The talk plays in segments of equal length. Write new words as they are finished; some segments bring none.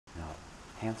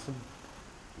Hansen?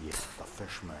 Yeah, the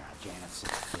fisherman, Janet's.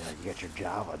 Yeah, you got your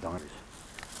job, I don't.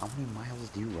 How many miles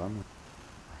do you run?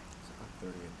 It's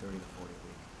about 30 to 40 a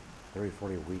week. 30,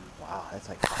 40 a week. Wow, that's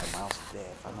like 5 miles a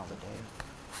day. 5 miles a day.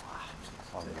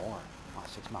 Wow, or more. Wow,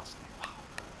 6 miles a day. Wow.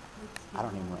 I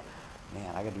don't even run.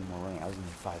 Man, I gotta do more running. I was in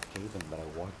the 5K thing, but I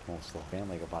walked most of the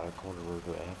family, like about a quarter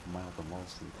to a half a mile at the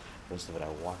most, and the rest of it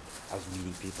I walked. I was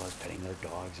meeting people, I was petting their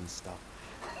dogs and stuff.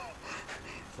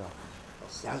 So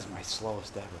that was my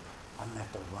slowest ever. I'm gonna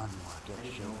have to run more. Get I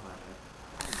didn't shit. know about it.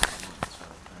 I saw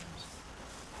the times.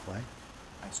 What?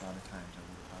 I saw the times. I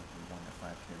would have probably won the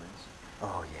 5K race.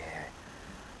 Oh yeah.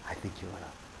 I think you would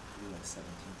have. You were like 17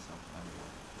 something. I mean,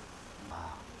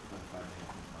 Wow. about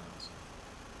 5.5 miles.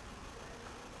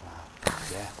 Wow.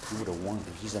 Yeah, he would have won.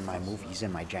 He's in my movie. He's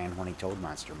in my giant horny toad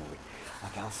monster movie.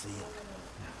 Like, I'll see it.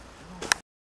 Yeah.